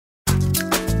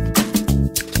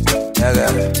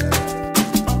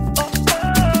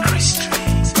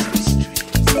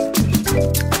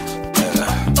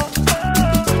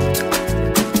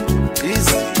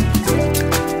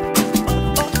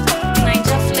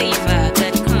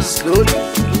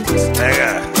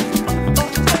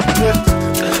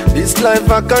This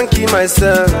life I can't keep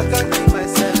myself.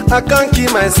 I can't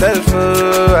keep myself.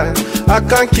 I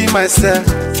can't keep myself.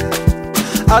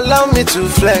 Allow me to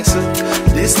flex.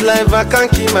 This life I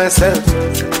can't keep myself.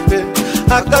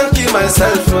 I can't keep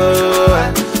myself.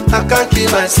 I can't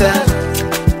keep myself.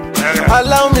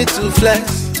 Allow me to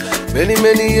flex. Many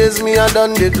years me I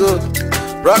done the go.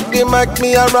 Rock the mic,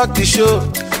 me I rock the show.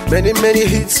 Many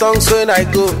hit songs when I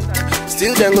go.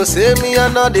 Still them go say me I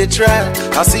know they try.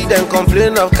 I see them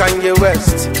complain of Kanye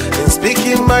West. In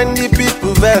speaking mind the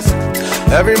people best.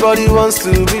 Everybody wants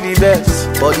to be the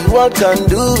best, but the world can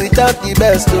do without the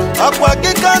best.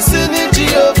 Akwake can sing in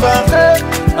Jehovah.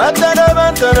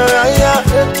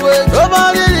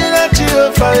 Nobody did that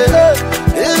Jehovah.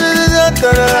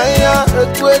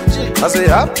 I say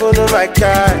happen the right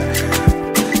kind.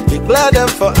 Declare them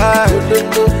for I.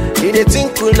 In a thing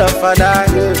cool of father.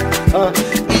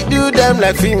 He do them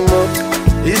like Fimo.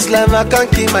 This life I can't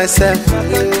keep myself.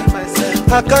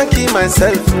 I can't keep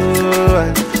myself.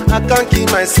 I can't keep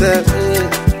myself.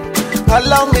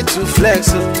 Allow me to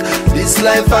flex. This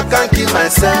life I can't keep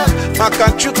myself. I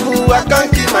can't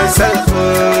keep myself.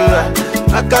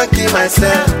 I can't keep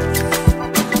myself.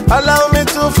 Allow me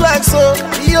to flex.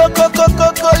 Yo coco,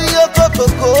 yo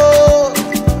coco.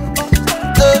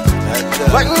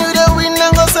 When you the win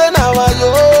and go say now yo.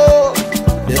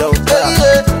 They don't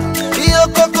care. Yo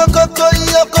coco,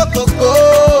 yo coco.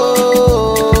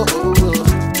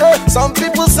 Some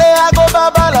people say I go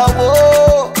babalawo.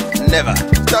 Never.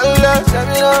 Tell them,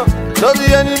 don't be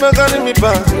any man carry me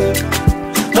pass.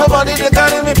 Nobody they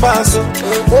carry me pass.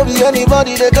 Don't be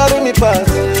anybody they carry me pass.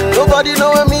 Nobody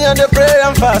know me and they pray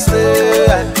and fast.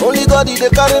 Only God they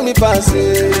carry me pass.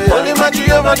 Only my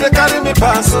Jehovah they carry me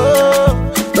pass.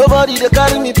 Nobody they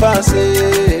carry me pass.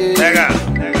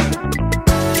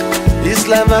 This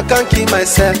life I can't keep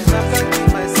myself.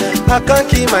 I can't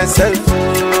keep myself.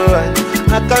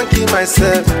 I can't keep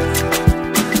myself.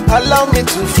 Allow me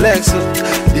to flex.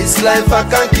 This life I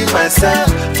can't keep myself.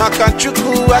 I can't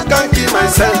keep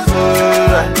myself.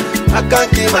 I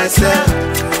can't keep myself.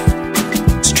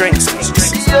 Strings.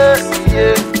 Yeah.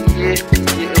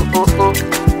 Oh.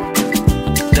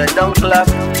 They don't clap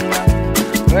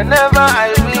whenever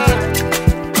I win.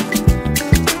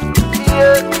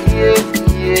 Yeah.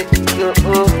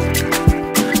 Oh.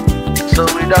 So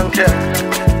we don't care.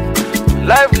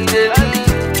 Life we live.